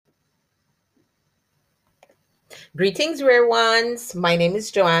Greetings, rare ones. My name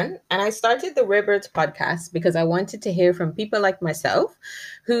is Joanne, and I started the Rare Birds podcast because I wanted to hear from people like myself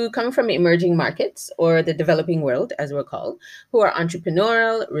who come from emerging markets or the developing world, as we're called, who are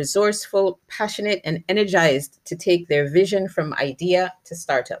entrepreneurial, resourceful, passionate, and energized to take their vision from idea to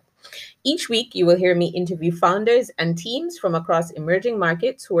startup. Each week, you will hear me interview founders and teams from across emerging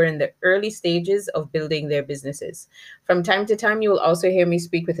markets who are in the early stages of building their businesses. From time to time, you will also hear me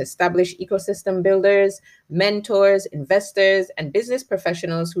speak with established ecosystem builders, mentors, investors, and business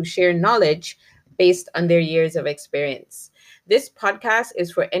professionals who share knowledge based on their years of experience. This podcast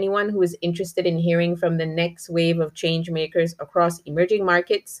is for anyone who is interested in hearing from the next wave of change makers across emerging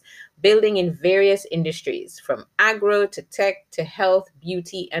markets, building in various industries, from agro to tech to health,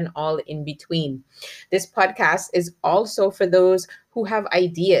 beauty, and all in between. This podcast is also for those who have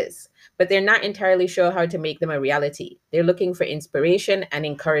ideas, but they're not entirely sure how to make them a reality. They're looking for inspiration and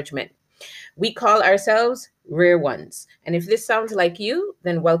encouragement. We call ourselves Rare Ones. And if this sounds like you,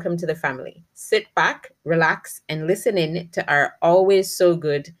 then welcome to the family. Sit back, relax, and listen in to our always so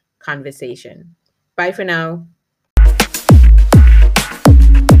good conversation. Bye for now.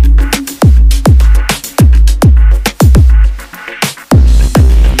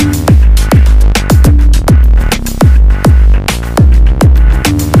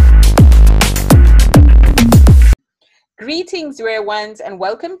 Greetings, rare ones, and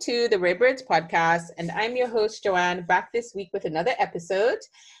welcome to the Rare Birds podcast. And I'm your host, Joanne, back this week with another episode.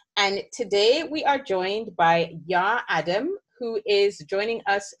 And today we are joined by Ya Adam, who is joining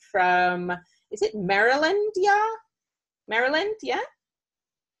us from, is it Maryland, Ya? Maryland, yeah?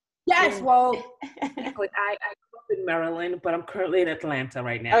 Yes, well, I grew up in Maryland, but I'm currently in Atlanta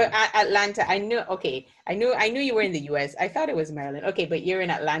right now. Oh, Atlanta. I knew. Okay, I knew you were in the U.S. I thought it was Maryland. Okay, but you're in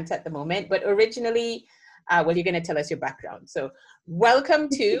Atlanta at the moment. But originally, well, you're going to tell us your background. So, welcome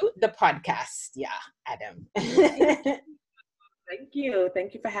to the podcast. Yeah, Adam. Thank you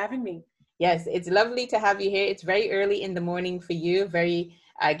for having me. Yes, it's lovely to have you here. It's very early in the morning for you. Very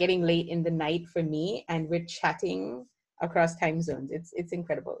getting late in the night for me, and we're chatting across time zones. It's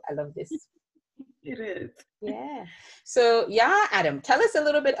incredible. I love this. It is. Yeah. So yeah, Adam, tell us a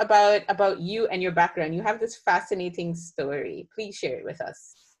little bit about you and your background. You have this fascinating story. Please share it with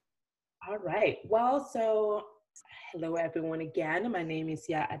us. All right. Well, so hello everyone again. My name is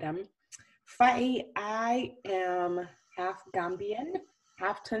Ya Adam Fai. I am half Gambian,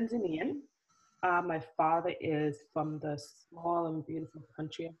 half Tanzanian. My father is from the small and beautiful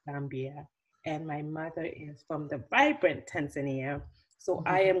country of Gambia, and my mother is from the vibrant Tanzania. So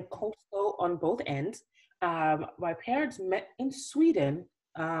I am coastal on both ends. My parents met in Sweden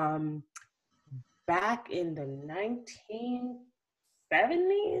back in the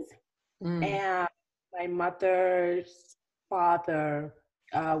 1970s. And my mother's father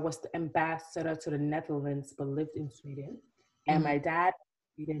was the ambassador to the Netherlands, but lived in Sweden. And my dad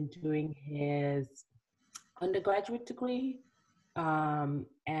was in Sweden doing his undergraduate degree.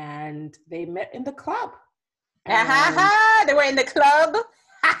 And they met in the club. They were in the club.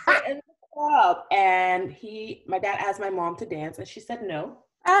 In the club. And my dad asked my mom to dance, and she said no.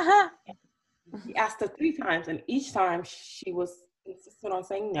 He asked her 3 times, and each time she was insistent on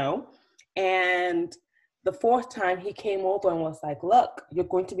saying no. And the 4th time he came over and was like, "Look, you're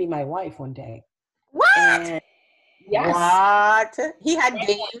going to be my wife one day." What? And yes. What? He had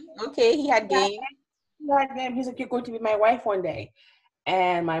game. Okay, he had game. He's like, "You're going to be my wife one day."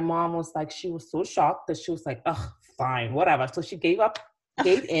 And my mom was like, she was so shocked that she was like, "Oh, fine, whatever." So she gave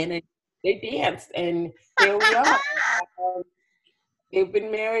in, and they danced, and here we are. They've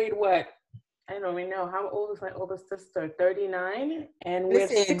been married, what? I don't even know. How old is my oldest sister? 39, and we're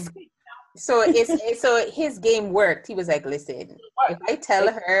 60. So his game worked. He was like, "Listen, if I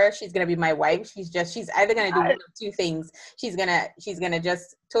tell her she's gonna be my wife, she's either gonna do one of 2 things. She's gonna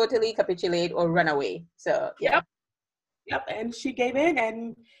just totally capitulate or run away." So yeah. Yep. And she gave in,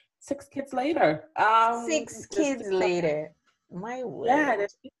 and 6 kids later. 6 kids later. My word. Yeah,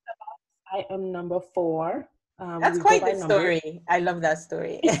 I am number 4. That's quite the story. I love that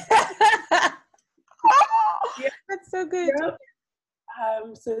story. That's so good. Yep.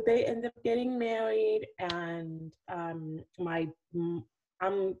 So they end up getting married, and my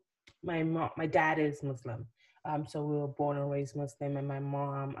dad is Muslim. So we were born and raised Muslim, and my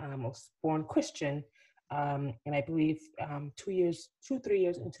mom was born Christian. And I believe 3 years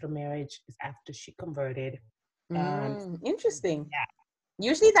into the marriage is after she converted. Interesting. Yeah.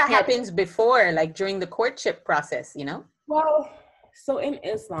 Usually that happens before, like during the courtship process, you know? Well, so in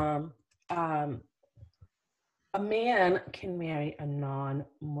Islam, a man can marry a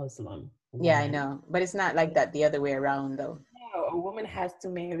non-Muslim woman. Yeah, I know. But it's not like that the other way around, though. No, a woman has to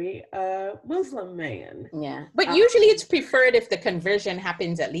marry a Muslim man. Yeah. But usually it's preferred if the conversion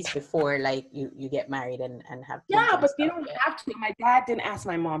happens at least before, like you get married and have kids Yeah, and but they stuff. don't Yeah. have to. My dad didn't ask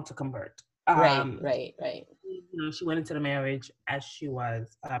my mom to convert. Right, right, right. She went into the marriage as she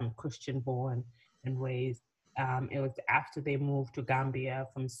was Christian born and raised. It was after they moved to Gambia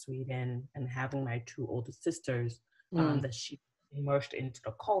from Sweden and having my two older sisters that she immersed into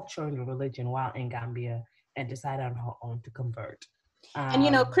the culture and the religion while in Gambia and decided on her own to convert. And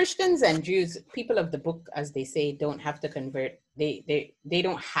Christians and Jews, people of the book, as they say, don't have to convert. They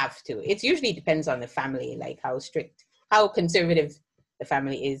don't have to. It usually depends on the family, like how strict, how conservative the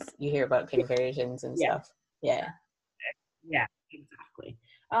family is. You hear about conversions and stuff. Yeah. Yeah, exactly.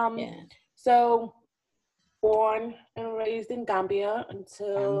 Yeah. So born and raised in Gambia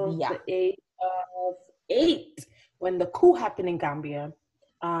until Gambia. the age of 8 when the coup happened in Gambia.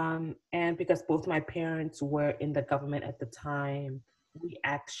 And because both my parents were in the government at the time, we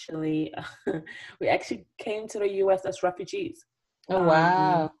actually we actually came to the US as refugees. Oh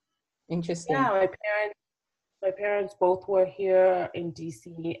wow. Interesting. Yeah, my parents both were here in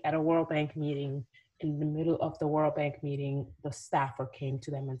DC at a World Bank meeting. In the middle of the World Bank meeting, the staffer came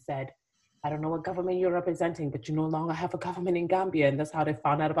to them and said, I don't know what government you're representing, but you no longer have a government in Gambia. And that's how they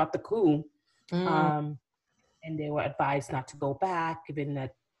found out about the coup. And they were advised not to go back, given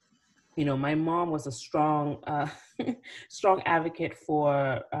that, my mom was a strong, strong advocate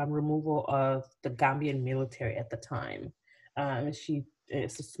for removal of the Gambian military at the time.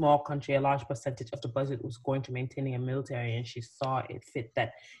 It's a small country, a large percentage of the budget was going to maintaining a military, and she saw it fit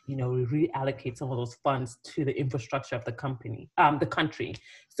that, we reallocate some of those funds to the infrastructure of the country.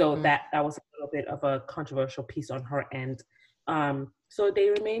 So that was a little bit of a controversial piece on her end. So they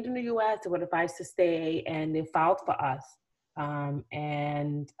remained in the US, they were advised to stay, and they filed for us.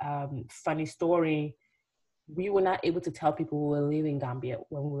 Funny story, we were not able to tell people we were leaving Gambia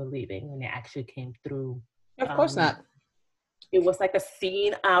when we were leaving, when they actually came through. Of course not. It was like a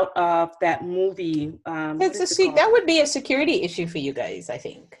scene out of that movie. That would be a security issue for you guys, I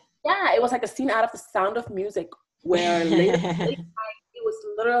think. Yeah, it was like a scene out of The Sound of Music where late night, it was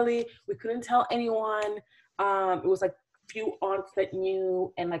literally, we couldn't tell anyone. It was like few aunts that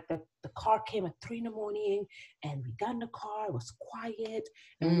knew, and like the car came at 3 a.m, and we got in the car, it was quiet,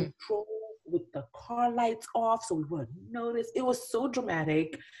 and we drove with the car lights off so we wouldn't notice. It was so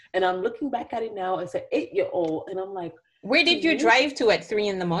dramatic, and I'm looking back at it now as an 8-year-old, and I'm like, where did you drive to at 3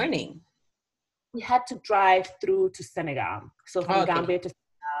 a.m? We had to drive through to Senegal, so from Gambia to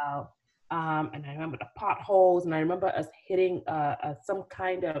Senegal. And I remember the potholes, and I remember us hitting some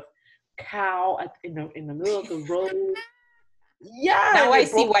kind of cow in the middle of the road. Yeah. Now I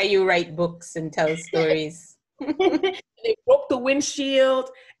see why you write books and tell stories. They broke the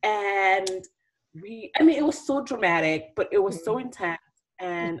windshield, and it was so dramatic, but it was so intense.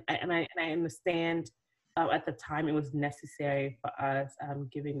 And I understand at the time it was necessary for us,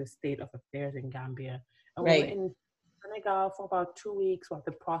 given the state of affairs in Gambia. And we were in Senegal for about 2 weeks while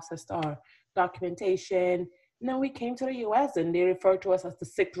they processed our documentation. And then we came to the US, and they referred to us as the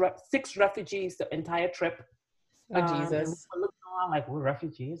six refugees the entire trip. Oh, Jesus. And we looked around like, we're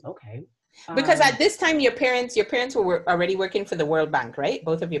refugees? Okay. Because at this time, your parents were already working for the World Bank, right?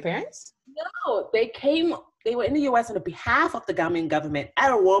 Both of your parents? No, they were in the US on behalf of the Gambian government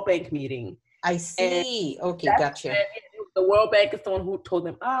at a World Bank meeting. I see. Okay, gotcha. The World Bank is the one who told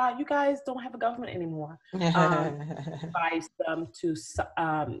them, you guys don't have a government anymore. Advised them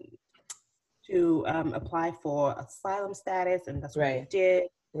to apply for asylum status, and that's what they did.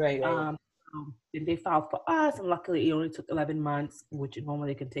 Right. Then they filed for us, and luckily it only took 11 months, which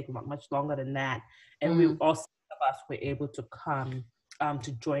normally can take much longer than that. And we all 6 of us were able to come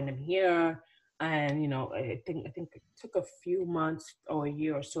to join them here. And I think it took a few months or a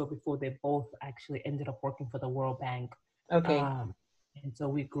year or so before they both actually ended up working for the World Bank. Okay. And so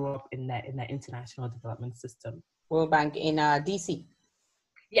we grew up in that international development system. World Bank in DC.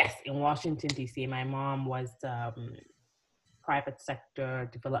 Yes, in Washington DC. My mom was private sector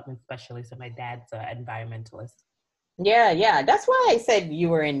development specialist, and my dad's an environmentalist. Yeah. That's why I said you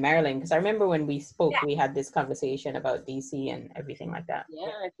were in Maryland, because I remember when we spoke, we had this conversation about DC and everything like that.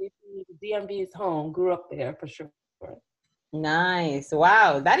 Yeah, DMV is home. Grew up there for sure. Nice.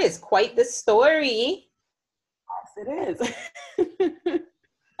 Wow, that is quite the story. Yes, it is.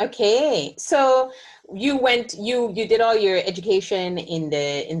 Okay, so you did all your education in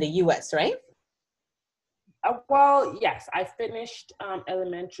the US, right? Well, yes, I finished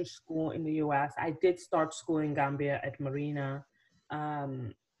elementary school in the US. I did start school in Gambia at Marina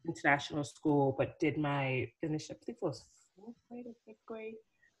International School, but finish, I think it was 4th grade or 5th grade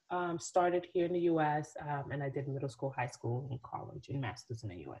Started here in the US, and I did middle school, high school, and college, and master's in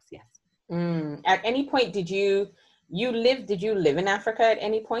the US. Yes. At any point, did you live in Africa at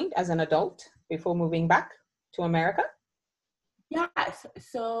any point as an adult before moving back to America? Yes.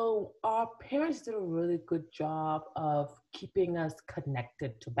 So our parents did a really good job of keeping us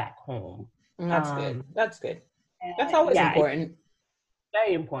connected to back home. That's good. Um, That's good. That's and always yeah, it's important.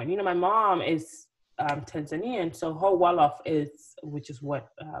 very important. My mom is Tanzanian, so her Wolof is, which is what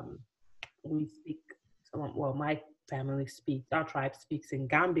we speak. Well, my family speaks, our tribe speaks in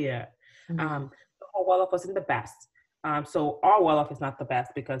Gambia. Mhm. Her Wolof wasn't the best. So our Wolof is not the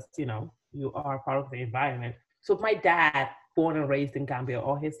best because, you are part of the environment. So my dad, born and raised in Gambia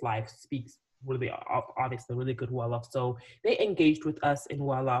all his life, speaks really, obviously, really good Wolof. So they engaged with us in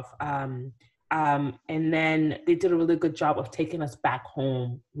Wolof. And then they did a really good job of taking us back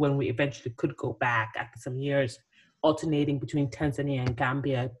home when we eventually could go back after some years, alternating between Tanzania and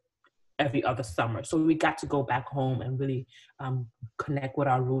Gambia every other summer. So we got to go back home and really connect with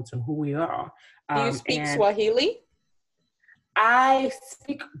our roots and who we are. Do you speak And Swahili? I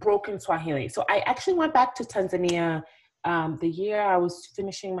speak broken Swahili. So I actually went back to Tanzania the year I was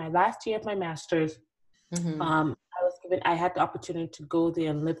finishing my last year of my master's. Hmm. I had the opportunity to go there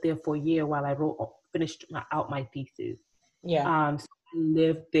and live there for a year while I finished out my thesis. Yeah. So I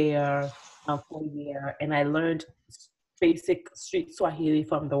lived there for a year, and I learned basic street Swahili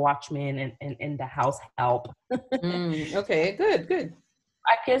from the watchman and the house help. Okay, good, good.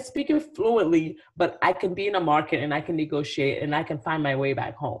 I can't speak it fluently, but I can be in a market and I can negotiate and I can find my way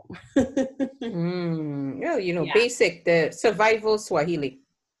back home. Well, Yeah. basic, the survival Swahili.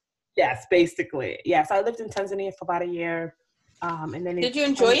 Yes, basically. Yes, I lived in Tanzania for about a year. And then Did you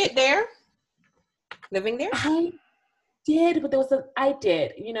enjoy it there? Living there? I did, but I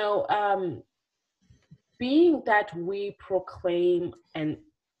did, being that we proclaim and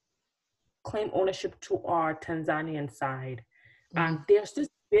claim ownership to our Tanzanian side, Mhm. there's this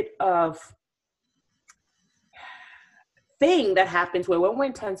bit of thing that happens where when we're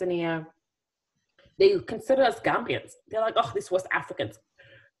in Tanzania, they consider us Gambians. They're like, oh, this was Africans.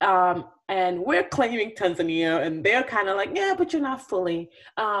 And we're claiming Tanzania, and they're kind of like, yeah, but you're not fully.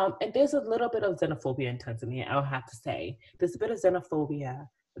 And there's a little bit of xenophobia in Tanzania, I'll have to say. There's a bit of xenophobia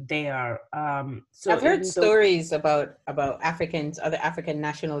there. So I've heard even though, stories about Africans, other African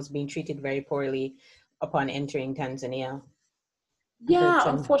nationals being treated very poorly upon entering Tanzania. I've heard yeah,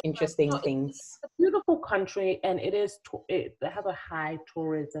 some unfortunately, interesting things. a beautiful country, and it has a high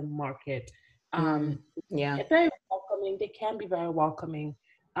tourism market. Um, Yeah. it's very welcoming. They can be very welcoming.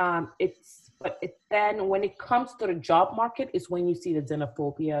 Then when it comes to the job market is when you see the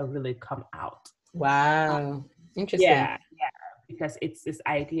xenophobia really come out. Uh, Wow. Interesting. yeah, because it's this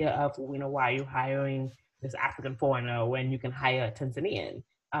idea of, why are you hiring this African foreigner when you can hire a Tanzanian?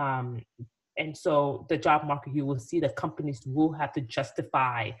 And so the job market, you will see that companies will have to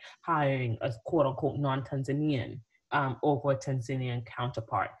justify hiring a quote unquote non-Tanzanian over a Tanzanian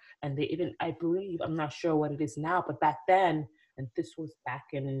counterpart. And they even, I believe, I'm not sure what it is now, but back then, and this was back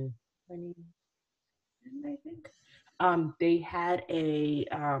in 2010, I think, they had a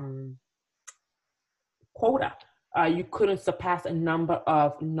quota. You couldn't surpass a number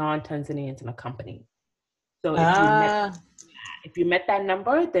of non-Tanzanians in a company. So Ah, if you met that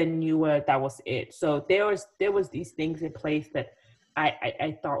number, then that was it. So there was these things in place that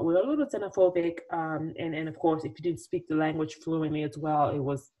I thought were a little xenophobic. And of course, if you didn't speak the language fluently as well, it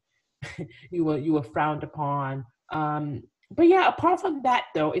was you were frowned upon. But yeah, apart from that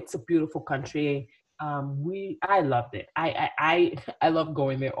though, it's a beautiful country. I loved it. I love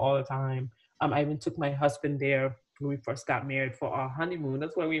going there all the time. I even took my husband there when we first got married for our honeymoon.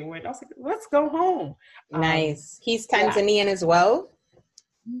 That's where we went. I was like, let's go home. Um, nice. He's yeah. Tanzanian as well?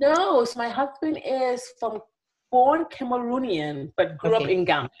 No, so my husband is born Cameroonian, but grew up Okay. in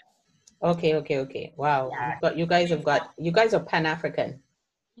Gambia. Okay. Wow. Yeah. You guys are Pan-African.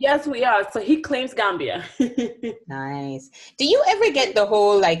 Yes, we are. So he claims Gambia. Nice. Do you ever get the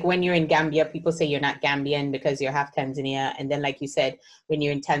whole, like, when you're in Gambia, people say you're not Gambian because you're half Tanzania, and then, like you said, when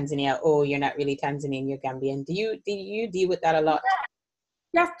you're in Tanzania, oh, you're not really Tanzanian, you're Gambian. Do you deal with that a lot?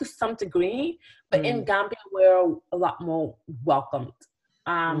 Yes, to some degree, but in Mm, Gambia we're a lot more welcomed.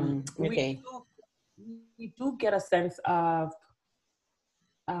 We okay. we do get a sense of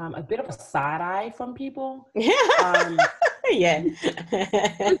a bit of a side eye from people. Um, Yeah.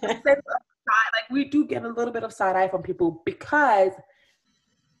 like we do get a little bit of side eye from people because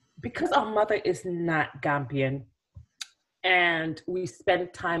our mother is not Gambian, and we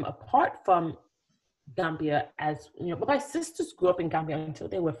spend time apart from Gambia, but my sisters grew up in Gambia until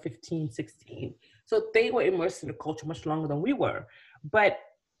they were 15, 16. So they were immersed in the culture much longer than we were. But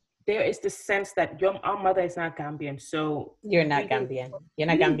there is this sense that our mother is not Gambian, so You're we not didn't Gambian. You're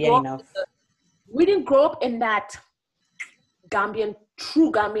not we didn't Gambian grow up enough. we didn't grow up in that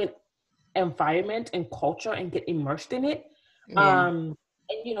true Gambian environment and culture and get immersed in it. Yeah. And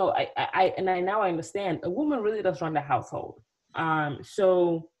you know, I now I understand a woman really does run the household.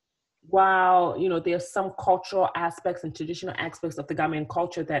 So while you know there's some cultural aspects and traditional aspects of the Gambian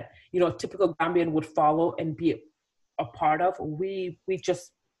culture that you know a typical Gambian would follow and be a part of, we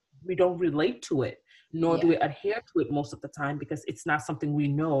don't relate to it, nor do Yeah. we adhere to it most of the time because it's not something we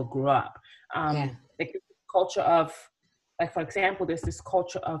know or grew up. Yeah. Like culture of, like for example, there's this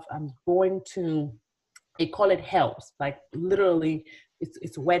culture of going to, they call it helps, like literally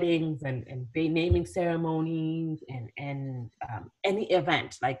it's weddings and naming ceremonies and any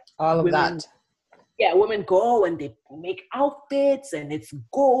event like All of women, that. yeah, women go and they make outfits and it's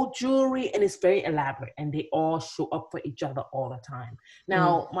gold jewelry and it's very elaborate and they all show up for each other all the time. Mm.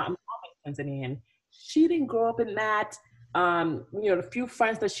 Now my mom is Tanzanian. She didn't grow up in that. You know, the few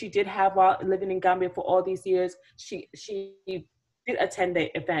friends that she did have while living in Gambia for all these years, she did attend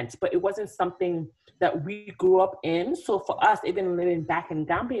the events, but it wasn't something that we grew up in. So for us, even living back in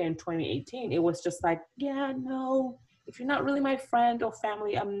Gambia in 2018, it was just like, yeah, no, if you're not really my friend or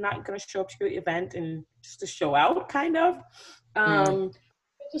family, I'm not gonna show up to your event and just to show out, kind of. Mm. Um,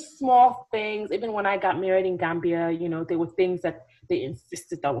 just small things. Even when I got married in Gambia, you know, there were things that they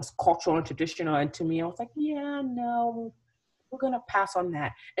insisted that was cultural and traditional, and to me, I was like, yeah, no, we're gonna pass on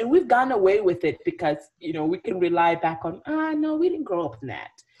that. And we've gotten away with it because you know we can rely back on. Ah, no, we didn't grow up in that.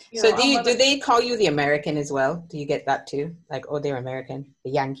 You So know, our do mother. they call you the American as well? Do you get that too? Like, oh, they're American,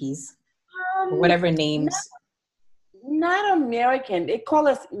 the Yankees, or Um, whatever not, names. not American. They call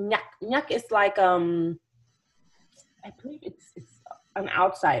us nyak. Nyak is like I believe it's an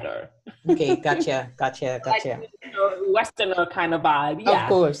outsider. Okay, gotcha, gotcha, Like gotcha. you know, Westerner kind of vibe. Of Yeah.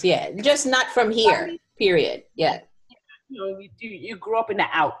 course, yeah. Just not from here. Period. Yeah. You know, you grew up in the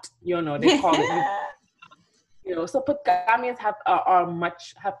out. You know, they call it. You know, so but Gambians are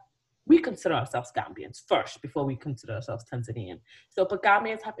much have. We consider ourselves Gambians first before we consider ourselves Tanzanian. So, but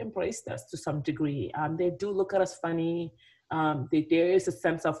Gambians have embraced us to some degree. They do look at us funny. There is a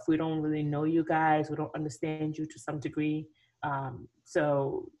sense of we don't really know you guys, we don't understand you to some degree.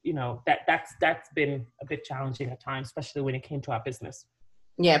 So, you know, that's been a bit challenging at times, especially when it came to our business.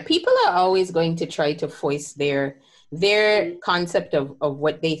 Yeah, people are always going to try to foist their concept of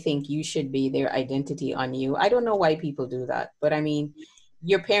what they think you should be, their identity on you. I don't know why people do that, but I mean,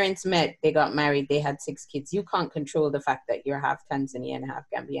 your parents met, they got married, they had 6 kids. You can't control the fact that you're half Tanzanian, half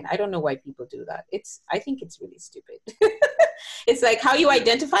Gambian. I don't know why people do that. I think it's really stupid. It's like how you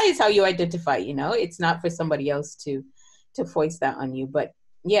identify is how you identify, you know? It's not for somebody else to foist that on you. But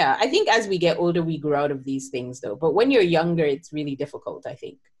yeah, I think as we get older, we grow out of these things though. But when you're younger, it's really difficult, I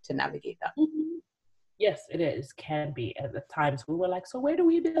think, to navigate that. Mm-hmm. Yes, it is. Can be. At the times we were like, so where do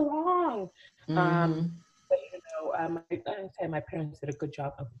we belong? Mm-hmm. But you know, I say my parents did a good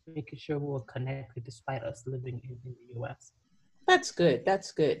job of making sure we were connected despite us living in the US. That's good.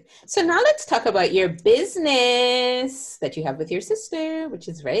 That's good. So now let's talk about your business that you have with your sister, which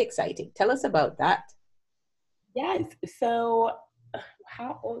is very exciting. Tell us about that. Yes. So,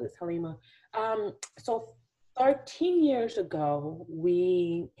 how old is Halima? So 13 years ago,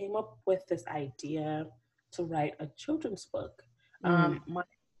 we came up with this idea to write a children's book. Mm. My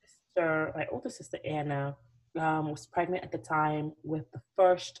sister, my older sister Anna, was pregnant at the time with the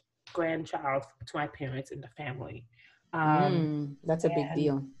first grandchild to my parents in the family. Um, That's a big and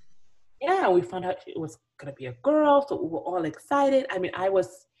deal. yeah, we found out it was gonna be a girl, so we were all excited. I mean, I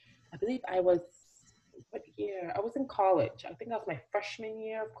believe I was, what year? I was in college. I think that was my freshman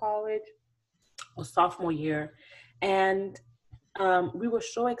year of college or sophomore year, and we were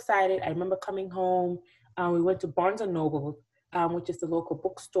so excited. I remember coming home. We went to Barnes and Noble, which is the local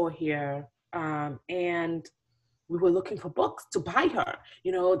bookstore here, and we were looking for books to buy her.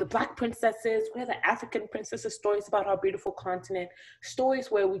 You know, the Black princesses, where the African princesses, stories about our beautiful continent, stories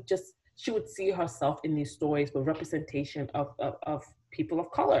where she would see herself in these stories with representation of people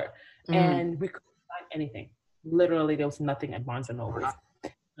of color. Mm. And we couldn't find anything. Literally, there was nothing at Barnes and Noble,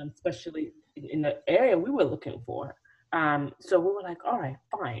 especially in the area we were looking for. So we were like, all right,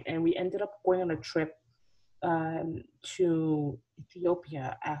 fine. And we ended up going on a trip to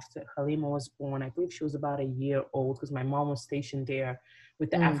Ethiopia after Halima was born. I believe she was about a year old because my mom was stationed there with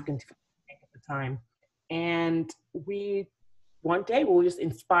the Mm. African at the time. And one day we were just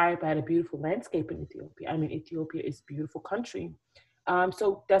inspired by the beautiful landscape in Ethiopia. I mean, Ethiopia is a beautiful country.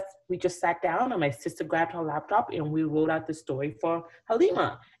 So we just sat down and my sister grabbed her laptop and we wrote out the story for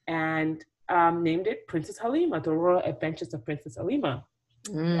Halima and named it Princess Halima, The Royal Adventures of Princess Halima.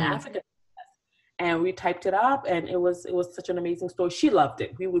 The African. And we typed it up, and it was such an amazing story. She loved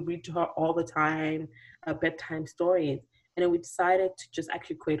it. We would read to her all the time, bedtime stories. And then we decided to just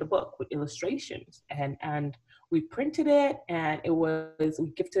actually create a book with illustrations, and we printed it, and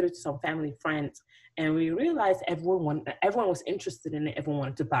we gifted it to some family friends, and we realized everyone was interested in it. Everyone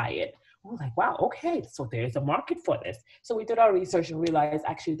wanted to buy it. We were like, wow, okay, so there's a market for this. So we did our research and realized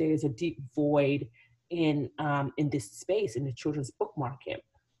actually there is a deep void in this space in the children's book market.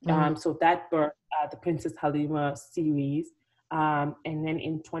 So that birthed the Princess Halima series. And then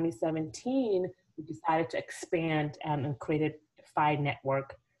in 2017, we decided to expand and created Defy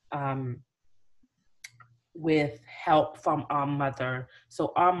Network with help from our mother.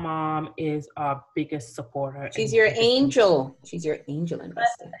 So our mom is our biggest supporter. She's your angel. She's your angel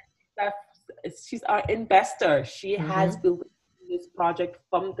investor. She's our investor. She has built this project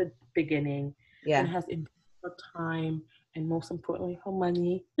from the beginning and has invested her time and most importantly, her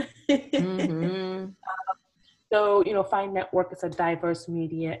money. So, Defy Network is a diverse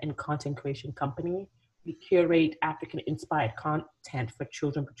media and content creation company. We curate African-inspired content for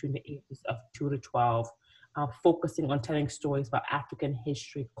children between the ages of 2 to 12, focusing on telling stories about African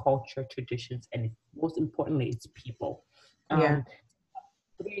history, culture, traditions, and most importantly, its people. 3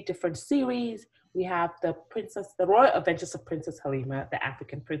 different series. We have the Royal Adventures of Princess Halima, the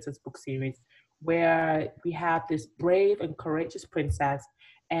African Princess book series, where we have this brave and courageous princess,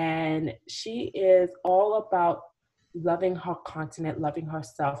 and she is all about loving her continent, loving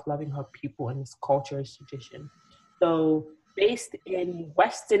herself, loving her people, and its culture and tradition. So based in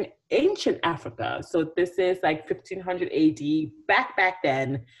Western ancient Africa, so this is like 1500 AD, back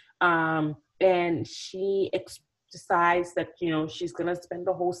then, and she decides that she's gonna spend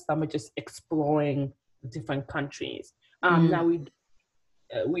the whole summer just exploring different countries. Now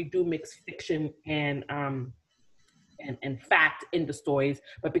we do mix fiction and fact in the stories,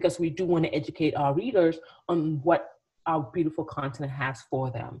 but because we do want to educate our readers on what our beautiful continent has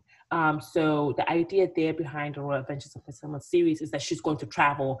for them. So the idea there behind the Royal Adventures of Princess Halima series is that she's going to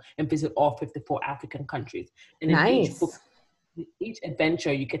travel and visit all 54 African countries. And in each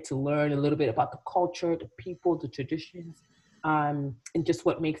adventure, you get to learn a little bit about the culture, the people, the traditions, and just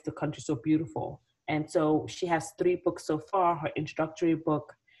what makes the country so beautiful. And so she has 3 books so far, her introductory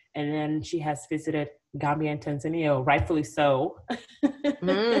book, and then she has visited Gambia and Tanzania, rightfully so.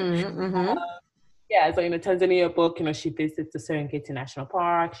 Yeah, so in the Tanzania book, she visits the Serengeti National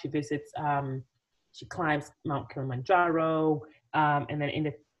Park, she climbs Mount Kilimanjaro, and then in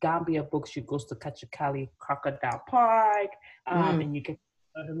the Gambia book, she goes to Kachikali Crocodile Park, and you get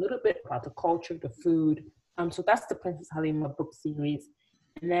to learn a little bit about the culture, the food. So that's the Princess Halima book series.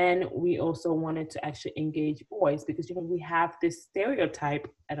 And then we also wanted to actually engage boys because, we have this stereotype,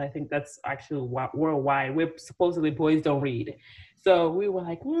 and I think that's actually worldwide, where supposedly boys don't read. So we were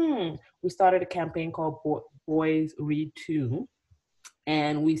like, we started a campaign called Boys Read Too.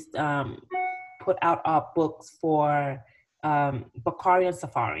 And we put out our books for Bakari on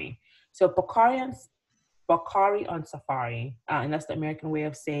Safari. So Bakari on Safari, and that's the American way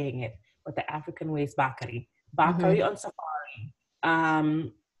of saying it, but the African way is Bakari. Bakari on Safari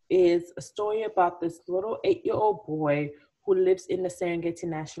is a story about this little 8-year-old boy who lives in the Serengeti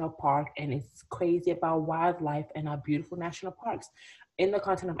National Park and is crazy about wildlife and our beautiful national parks. In the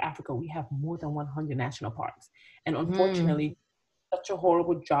continent of Africa, we have more than 100 national parks. And unfortunately, such a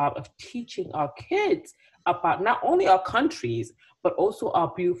horrible job of teaching our kids about not only our countries, but also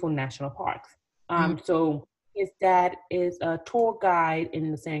our beautiful national parks. So his dad is a tour guide in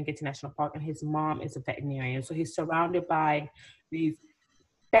the Serengeti National Park, and his mom is a veterinarian. So he's surrounded by these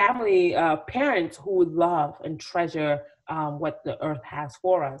family parents who would love and treasure what the earth has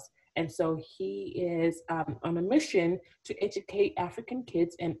for us. And so he is on a mission to educate African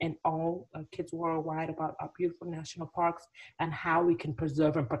kids and all kids worldwide about our beautiful national parks and how we can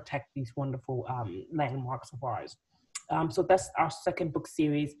preserve and protect these wonderful landmarks of ours. So that's our 2nd book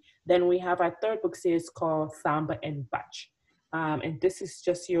series. Then we have our 3rd book series called Samba and Butch. And this is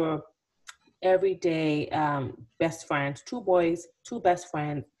just your everyday best friends, 2 boys, 2 best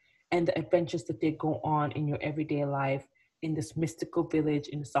friends, and the adventures that they go on in your everyday life in this mystical village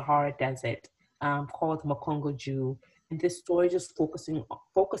in the Sahara Desert called Makongoju. And this story just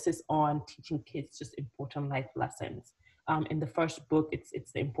focuses on teaching kids just important life lessons. In the first book,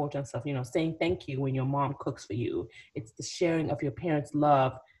 it's the importance of, saying thank you when your mom cooks for you. It's the sharing of your parents'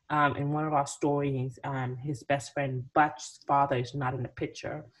 love. In one of our stories, his best friend Butch's father is not in the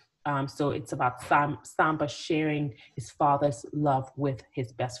picture. So it's about Samba sharing his father's love with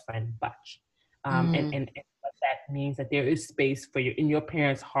his best friend Butch. And what that means that there is space for you in your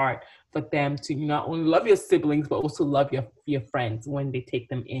parents' heart for them to not only love your siblings, but also love your friends when they take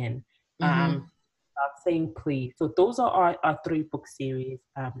them in. Mm-hmm. Saying please. So those are our 3 book series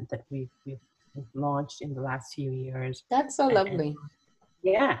that we've launched in the last few years. That's so And lovely.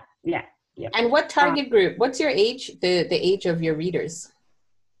 yeah. And what Um, target group? What's your age? The age of your readers?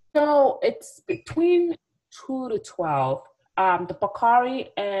 so it's between 2 to 12. The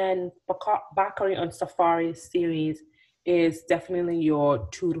Bakari on Safari series is definitely your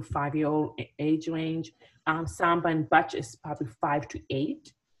 2 to 5 year old age range. Samba and Butch is probably 5 to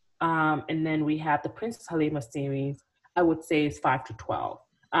 8. And then we have the Princess Halima series, I would say is 5 to 12.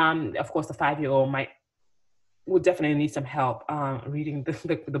 Of course, the 5 year old would definitely need some help reading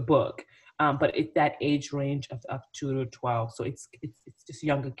the book. But it's that age range of 2 to 12. So it's just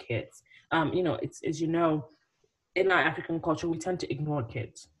younger kids. It's, as you know, in our African culture, we tend to ignore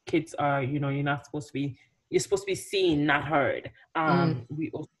kids. Kids are, you're supposed to be seen, not heard. Mm. We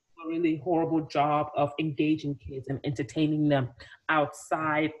also do a really horrible job of engaging kids and entertaining them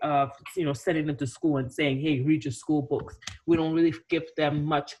outside of, sending them to school and saying, hey, read your school books. We don't really give them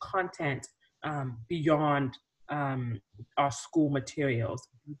much content beyond our school materials.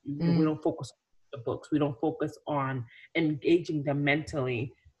 We don't focus on the books. We don't focus on engaging them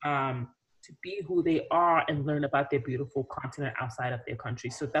mentally to be who they are and learn about their beautiful continent outside of their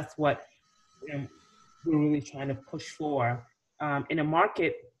country. So that's what we're really trying to push for in a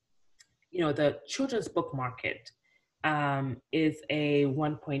market. The children's book market is a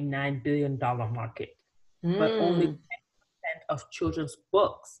 $1.9 billion market, but only 10% of children's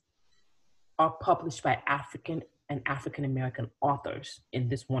books are published by African and African American authors in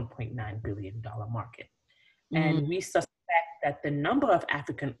this $1.9 billion market. And we suspect that the number of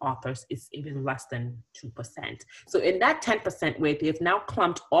African authors is even less than 2%. So in that 10% where they've now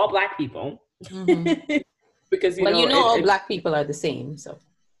clumped all Black people, because all Black people are the same. So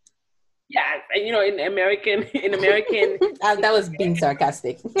yeah, and in American that was being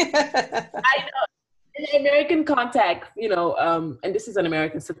sarcastic. I know. In American context, and this is an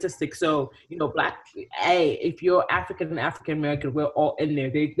American statistic, so Black, if you're African and African American, we're all in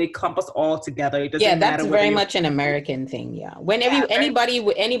there. They clump us all together. It doesn't matter. That's very much an American thing. Yeah, whenever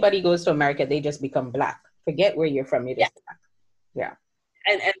anybody goes to America, they just become Black. Forget where you're from. You're just Black. Yeah,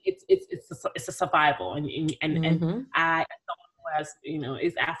 and it's a survival, and I, as someone who has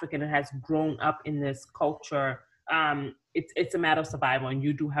is African and has grown up in this culture. It's a matter of survival, and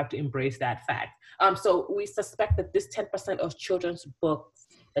you do have to embrace that fact. So we suspect that this 10% of children's books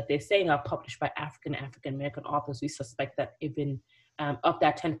that they're saying are published by African American authors, we suspect that even of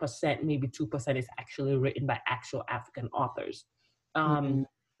that 10%, maybe 2% is actually written by actual African authors. You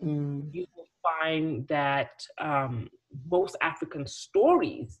will find that most African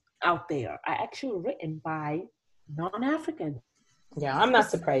stories out there are actually written by non-Africans. Yeah, I'm not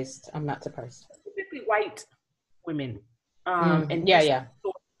surprised. Typically white women.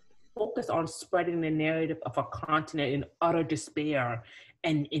 Focus on spreading the narrative of a continent in utter despair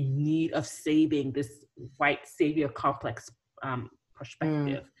and in need of saving, this white savior complex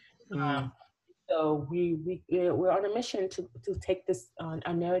perspective. So we're on a mission to take this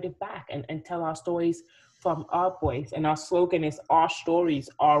our narrative back and tell our stories from our voice. And our slogan is "Our Stories,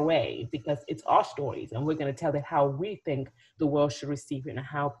 Our Way," because it's our stories, and we're going to tell it how we think the world should receive it and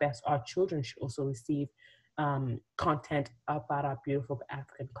how best our children should also receive content about our beautiful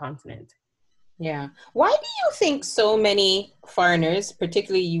African continent. Yeah. Why do you think so many foreigners,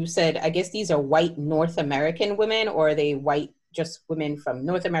 particularly you said, I guess these are white North American women, or are they white just women from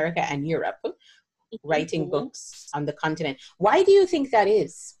North America and Europe writing books on the continent? Why do you think that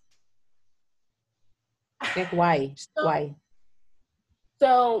is? Like, why? Why?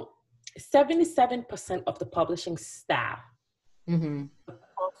 So 77% of the publishing staff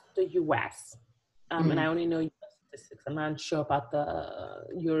across the U.S., and I only know U.S. statistics, I'm not sure about the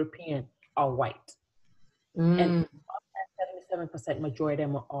European, are white. And 77% majority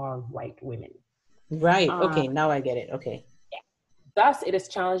of them are white women. Right. Okay. Now I get it. Okay. Yeah. Thus, it is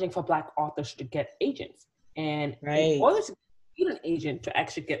challenging for Black authors to get agents. And in order to get an agent to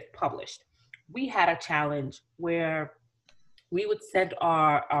actually get published, we had a challenge where we would send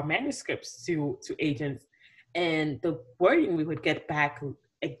our manuscripts to agents, and the wording we would get back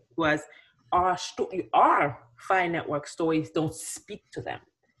was, our Fire Network stories don't speak to them.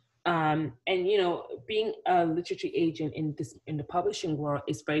 And being a literature agent in the publishing world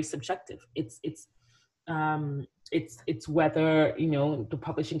is very subjective. It's whether the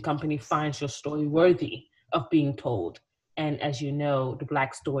publishing company finds your story worthy of being told. And as you know, the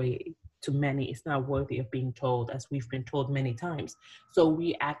Black story to many, it's not worthy of being told, as we've been told many times. So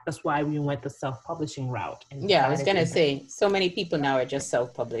that's why we went the self-publishing route and Yeah, I was decided to gonna invest. say, so many people now are just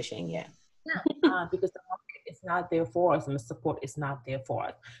self-publishing. Yeah. Because the market is not there for us and the support is not there for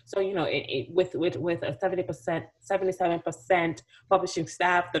us. So, with a 70%, 77% publishing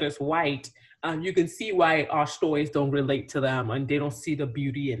staff that is white, you can see why our stories don't relate to them and they don't see the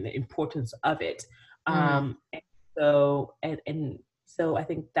beauty and the importance of it. Mm, And so I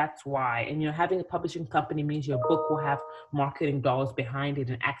think that's why. And having a publishing company means your book will have marketing dollars behind it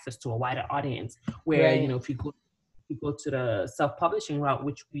and access to a wider audience. Where, right. if you go to the self-publishing route,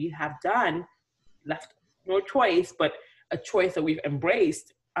 which we have done, left no choice, but a choice that we've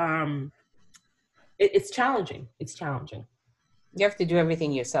embraced, it's challenging. It's challenging. You have to do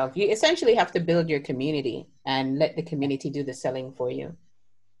everything yourself. You essentially have to build your community and let the community do the selling for you.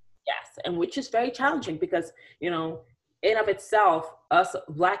 Yes, and which is very challenging because, in of itself, us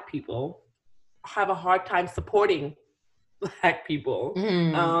Black people have a hard time supporting Black people.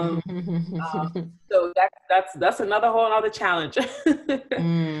 Mm. So that's another whole other challenge.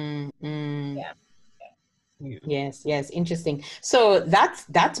 Mm. Yeah. Yes, yes, interesting. So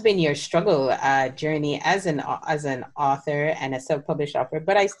that's been your struggle journey as an author and a self-published author.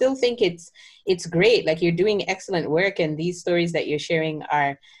 But I still think it's great. Like, you're doing excellent work, and these stories that you're sharing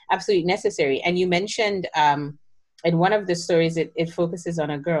are absolutely necessary. And you mentioned in one of the stories it focuses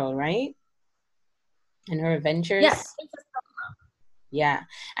on a girl, right? And her Yes. adventures. Yeah.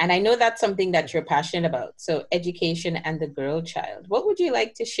 And I know that's something that you're passionate about. So education and the girl child. What would you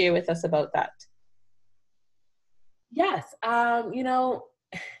like to share with us about that? Yes.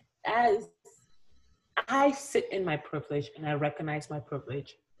 As I sit in my privilege and I recognize my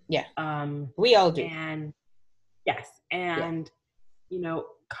privilege. Yeah. We all do. And yes. And,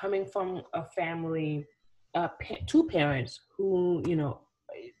 coming from a family, two parents who,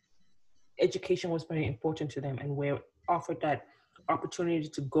 education was very important to them and were offered that opportunity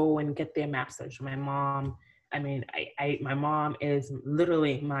to go and get their master's. My mom, my mom is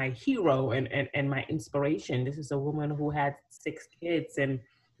literally my hero and my inspiration. This is a woman who had 6 kids and,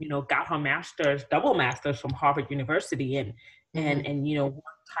 got her master's, double master's from Harvard University and worked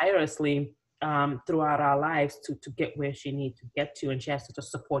tirelessly throughout our lives to get where she needs to get to. And she has such a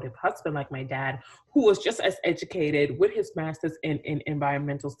supportive husband like my dad, who was just as educated with his master's in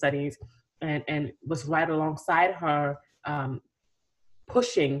environmental studies and was right alongside her,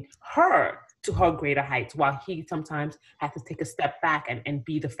 pushing her to her greater heights while he sometimes had to take a step back and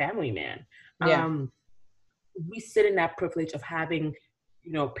be the family man. Yeah. We sit in that privilege of having,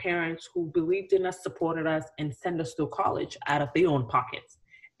 parents who believed in us, supported us, and sent us to college out of their own pockets.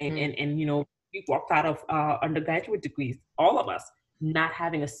 And we walked out of undergraduate degrees, all of us, not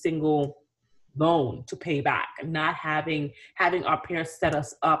having a single loan to pay back, not having our parents set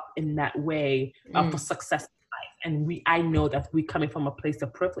us up in that way for success in life. And I know that we coming from a place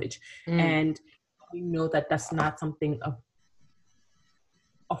of privilege, and we know that that's not something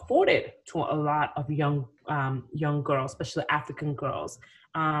afforded to a lot of young girls, especially African girls.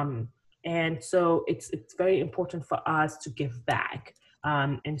 And so it's very important for us to give back.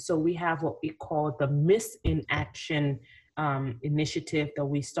 And so we have what we call the Miss in Action initiative that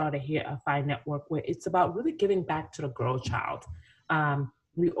we started here at Phi Network, where it's about really giving back to the girl child.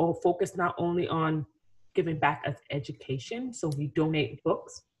 We all focus not only on giving back as education, so we donate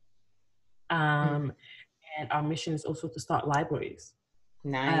books. And our mission is also to start libraries.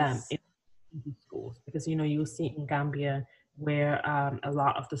 Nice. In schools, because you'll see in Gambia where a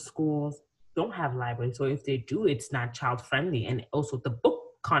lot of the schools don't have libraries, or if they do, it's not child friendly, and also the book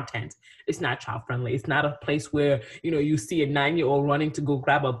content is not child friendly. It's not a place where you see a 9-year-old running to go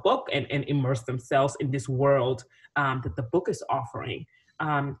grab a book and immerse themselves in this world that the book is offering.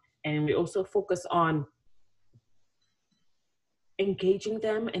 And we also focus on engaging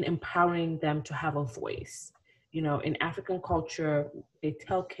them and empowering them to have a voice. In African culture, they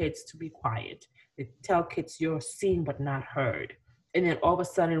tell kids to be quiet. They tell kids you're seen but not heard. And then all of a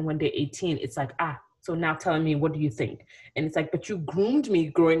sudden, when they're 18, it's like, so now telling me, what do you think? And it's like, but you groomed me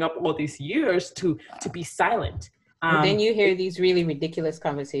growing up all these years to be silent. And then you hear these really ridiculous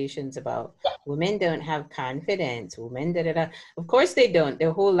conversations about women don't have confidence, women da. Of course they don't.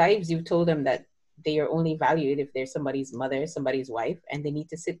 Their whole lives you've told them that they are only valued if they're somebody's mother, somebody's wife, and they need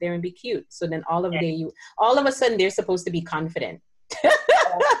to sit there and be cute. So then all of a sudden they're supposed to be confident.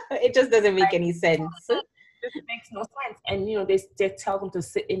 It just doesn't make any sense. It makes no sense. And they tell them to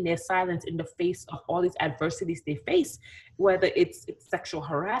sit in their silence in the face of all these adversities they face, whether it's sexual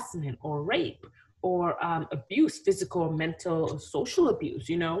harassment or rape or abuse, physical, mental, social abuse,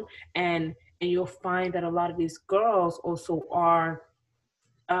 and you'll find that a lot of these girls also are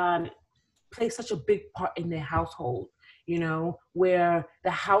play such a big part in their household, you know, where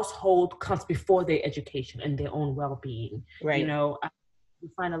the household comes before their education and their own well-being. You Right. know, you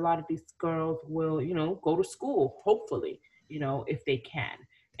find a lot of these girls will, you know, go to school, hopefully, you know, if they can.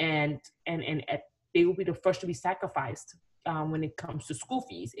 And they will be the first to be sacrificed when it comes to school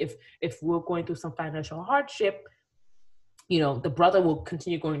fees. If we're going through some financial hardship, you know, the brother will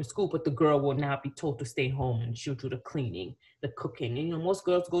continue going to school, but the girl will now be told to stay home and she'll do the cleaning, the cooking. And, you know, most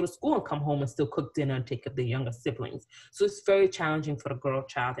girls go to school and come home and still cook dinner and take care of their younger siblings. So it's very challenging for the girl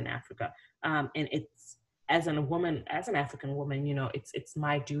child in Africa. And it's, as a woman, as an African woman, you know, it's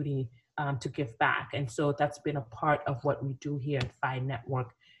my duty to give back. And so that's been a part of what we do here at FI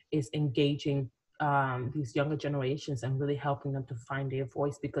Network, is engaging these younger generations and really helping them to find their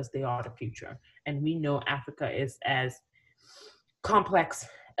voice, because they are the future. And we know Africa is as complex,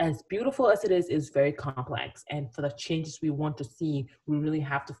 as beautiful as it is very complex. And for the changes we want to see, we really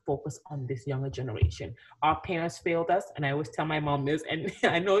have to focus on this younger generation. Our parents failed us, and I always tell my mom this, and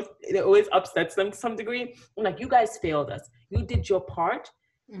I know it always upsets them to some degree. I'm like, you guys failed us. You did your part,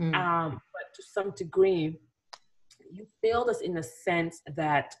 but to some degree, you failed us in the sense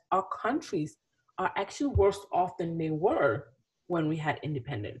that our countries are actually worse off than they were when we had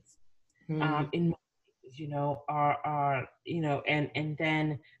independence. In, you know, are you know, and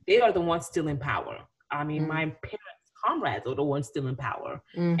then they are the ones still in power. I mean, my parents' comrades are the ones still in power,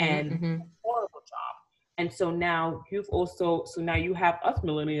 and horrible job. And so now now you have us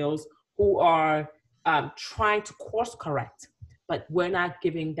millennials who are trying to course correct, but we're not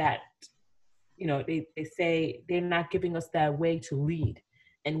giving that. You know, they say they're not giving us that way to lead.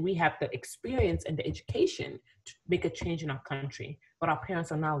 And we have the experience and the education to make a change in our country. But our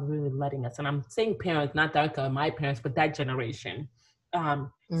parents are not really letting us. And I'm saying parents, not directly my parents, but that generation. So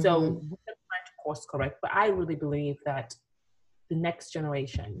we're trying to course correct. But I really believe that the next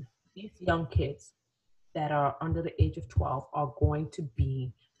generation, these young kids that are under the age of 12, are going to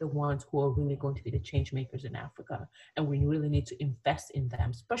be the ones who are really going to be the change makers in Africa. And we really need to invest in them,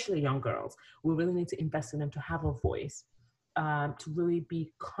 especially young girls. We really need to invest in them to have a voice, to really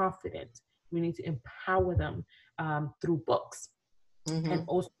be confident. We need to empower them through books, and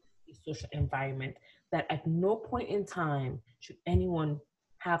also a social environment, that at no point in time should anyone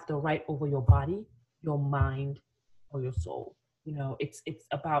have the right over your body, your mind, or your soul. You know, it's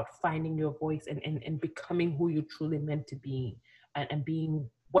about finding your voice and becoming who you truly meant to be, and being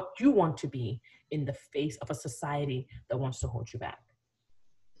what you want to be in the face of a society that wants to hold you back.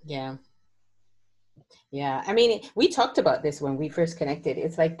 Yeah. Yeah. I mean, we talked about this when we first connected.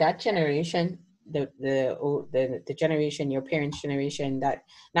 It's like that generation, the generation, your parents' generation, that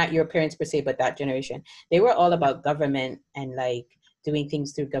not your parents per se, but that generation, they were all about government and like doing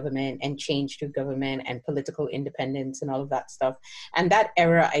things through government and change through government and political independence and all of that stuff. And that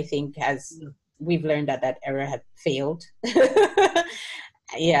era, I think, we've learned that era had failed.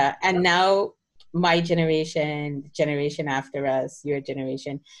 Yeah. And now my generation, generation after us, your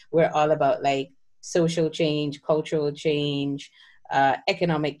generation, we're all about like social change, cultural change,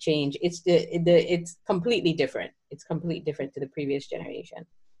 economic change. It's completely different. It's completely different to the previous generation.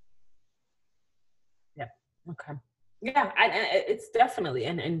 Yeah. Okay. Yeah, and it's definitely,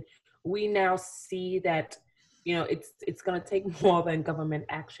 and we now see that, you know, it's going to take more than government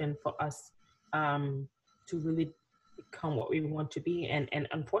action for us to really become what we want to be. And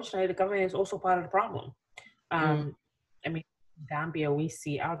unfortunately, the government is also part of the problem. I mean, Gambia, we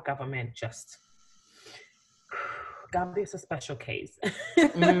see our government just, Gambia is a special case.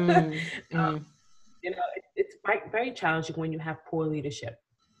 You know, it's very challenging when you have poor leadership,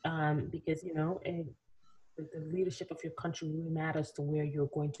 because, you know, the leadership of your country really matters to where you're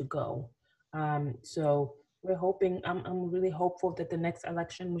going to go. So we're hoping, I'm really hopeful that the next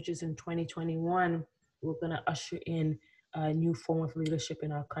election, which is in 2021, we're going to usher in a new form of leadership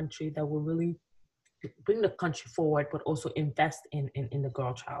in our country that will really bring the country forward, but also invest in the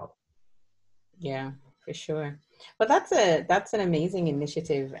girl child. Yeah, for sure. But that's an amazing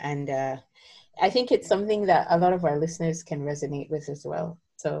initiative, and I think it's something that a lot of our listeners can resonate with as well.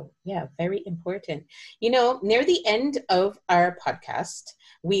 So yeah, very important. You know, near the end of our podcast,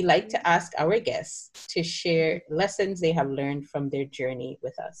 we like to ask our guests to share lessons they have learned from their journey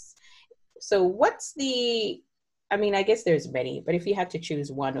with us. So I mean, I guess there's many, but if you had to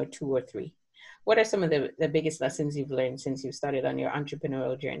choose one or two or three, what are some of the biggest lessons you've learned since you started on your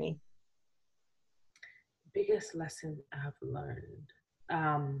entrepreneurial journey? Biggest lesson I've learned,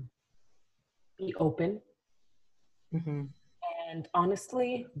 be open. And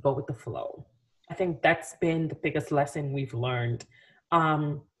honestly, go with the flow. I think that's been the biggest lesson we've learned.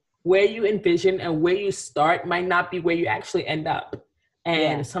 Where you envision and where you start might not be where you actually end up.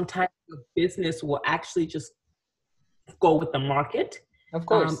 And sometimes your business will actually just go with the market. Of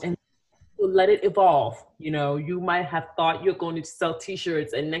course. And let it evolve. You know, you might have thought you're going to sell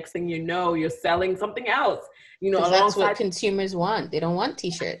t-shirts, and next thing you know, you're selling something else, you know, Because that's what alongside. consumers want. They don't want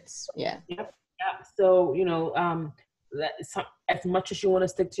t-shirts. Yeah. Yep. So, you know, as much as you want to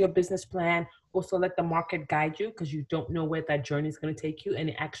stick to your business plan, also let the market guide you, because you don't know where that journey is going to take you. And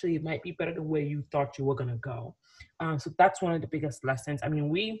it might be better than where you thought you were going to go. So that's one of the biggest lessons. I mean,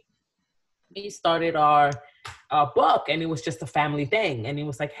 we started our book, and it was just a family thing. And it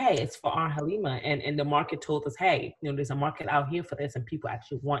was like, hey, it's for Aunt Halima. And the market told us, hey, you know, there's a market out here for this, and people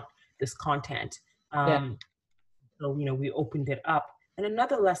actually want this content. So, you know, we opened it up. And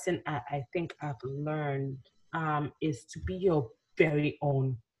another lesson I think I've learned is to be your very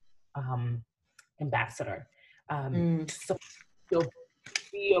own ambassador. So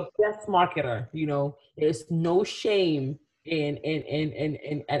be your best marketer. You know, there's no shame in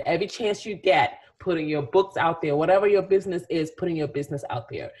at every chance you get, putting your books out there, whatever your business is, putting your business out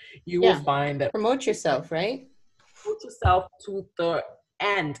there. You will find that. Promote yourself, right? Promote yourself to the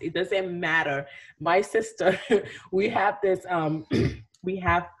end. It doesn't matter. My sister, we have this, we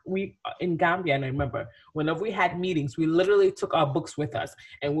in Gambia, and I remember whenever we had meetings, we literally took our books with us,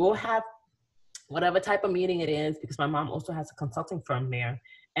 and we'll have whatever type of meeting it is, because my mom also has a consulting firm there.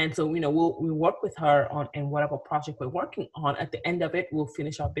 And so, you know, we'll work with her on in whatever project we're working on. At the end of it, we'll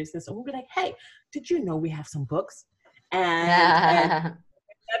finish our business, and we'll be like, hey, did you know we have some books? And that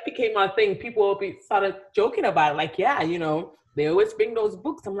became our thing. People will be started joking about it, like, yeah, you know, they always bring those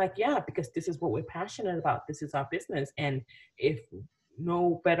books. I'm like, yeah, because this is what we're passionate about. This is our business. And if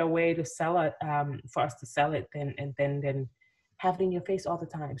no better way to sell it, for us to sell it than have it in your face all the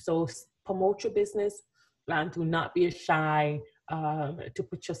time. So promote your business, and do not be shy to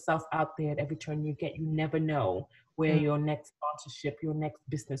put yourself out there at every turn you get. You never know where your next sponsorship, your next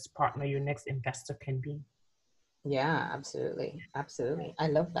business partner, your next investor can be. Yeah, absolutely. Absolutely. I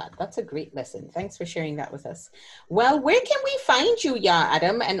love that. That's a great lesson. Thanks for sharing that with us. Well, where can we find you,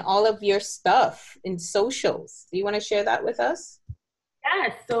 Adam, and all of your stuff in socials? Do you want to share that with us?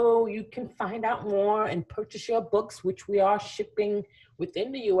 Yeah, so you can find out more and purchase your books, which we are shipping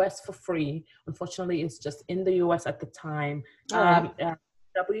within the US for free. Unfortunately, it's just in the US at the time.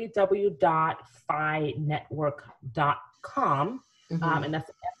 www.fyNetwork.com, and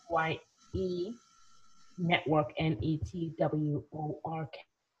that's FYE network,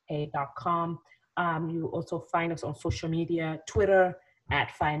 NETWORK.com. You also find us on social media, Twitter at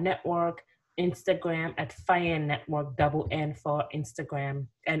Fire Network, Instagram at Fire Network, double N for Instagram,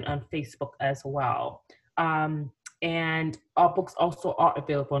 and on Facebook as well. And our books also are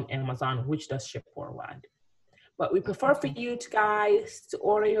available on Amazon, which does ship worldwide. But we prefer for you guys to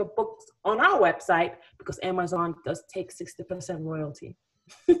order your books on our website, because Amazon does take 60% royalty.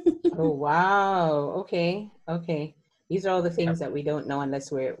 Oh, wow. Okay. These are all the things that we don't know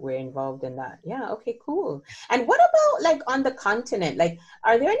unless we're involved in that. Yeah. Okay, cool. And what about like on the continent? Like,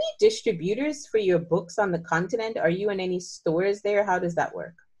 are there any distributors for your books on the continent? Are you in any stores there? How does that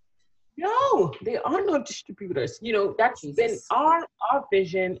work? No, there are no distributors. You know, that's been our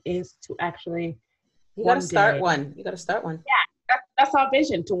vision is to actually. You got to start one. Yeah, that's our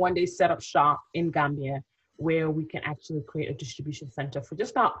vision, to one day set up shop in Gambia, where we can actually create a distribution center for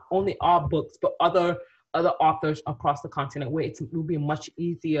just not only our books, but other authors across the continent, where it will be much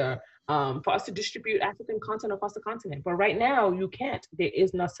easier for us to distribute African content across the continent. But right now, you can't. There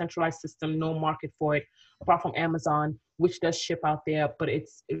is no centralized system, no market for it, apart from Amazon, which does ship out there, but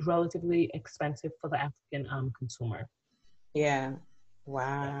it's relatively expensive for the African consumer. Yeah.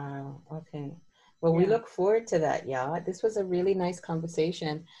 Wow. Okay. Well, we look forward to that, y'all. This was a really nice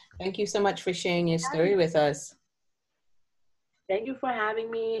conversation. Thank you so much for sharing your story with us. Thank you for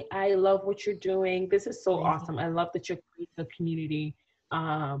having me. I love what you're doing. This is so awesome. I love that you're creating a community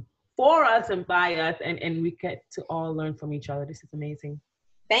for us and by us, and we get to all learn from each other. This is amazing.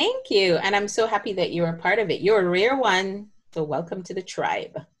 Thank you. And I'm so happy that you're a part of it. You're a rare one. So welcome to the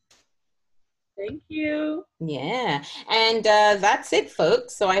tribe. Thank you. Yeah. And that's it,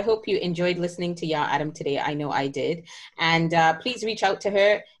 folks. So I hope you enjoyed listening to Ya Adam today. I know I did. And please reach out to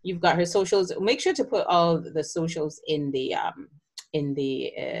her. You've got her socials. Make sure to put all the socials in the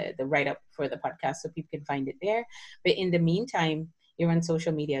write-up for the podcast so people can find it there. But in the meantime, you're on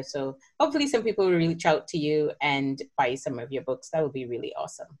social media. So hopefully some people will reach out to you and buy some of your books. That would be really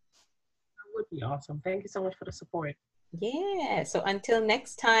awesome. That would be awesome. Thank you so much for the support. Yeah. So until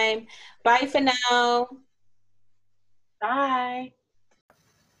next time, bye for now. Bye.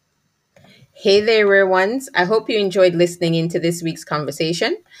 Hey there, rare ones. I hope you enjoyed listening into this week's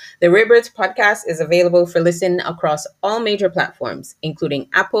conversation. The Rarebirds podcast is available for listen across all major platforms, including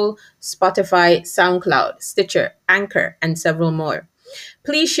Apple, Spotify, SoundCloud, Stitcher, Anchor, and several more.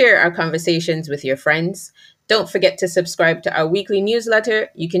 Please share our conversations with your friends. Don't forget to subscribe to our weekly newsletter.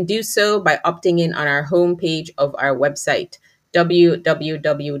 You can do so by opting in on our homepage of our website,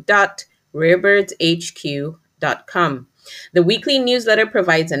 www.rarebirdshq.com. The weekly newsletter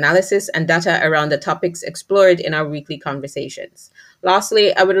provides analysis and data around the topics explored in our weekly conversations.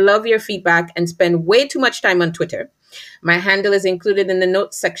 Lastly, I would love your feedback and spend way too much time on Twitter. My handle is included in the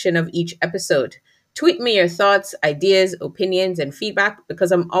notes section of each episode. Tweet me your thoughts, ideas, opinions, and feedback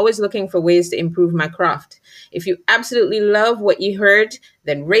because I'm always looking for ways to improve my craft. If you absolutely love what you heard,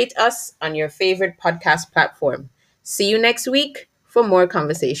 then rate us on your favorite podcast platform. See you next week for more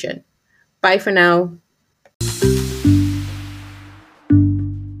conversation. Bye for now.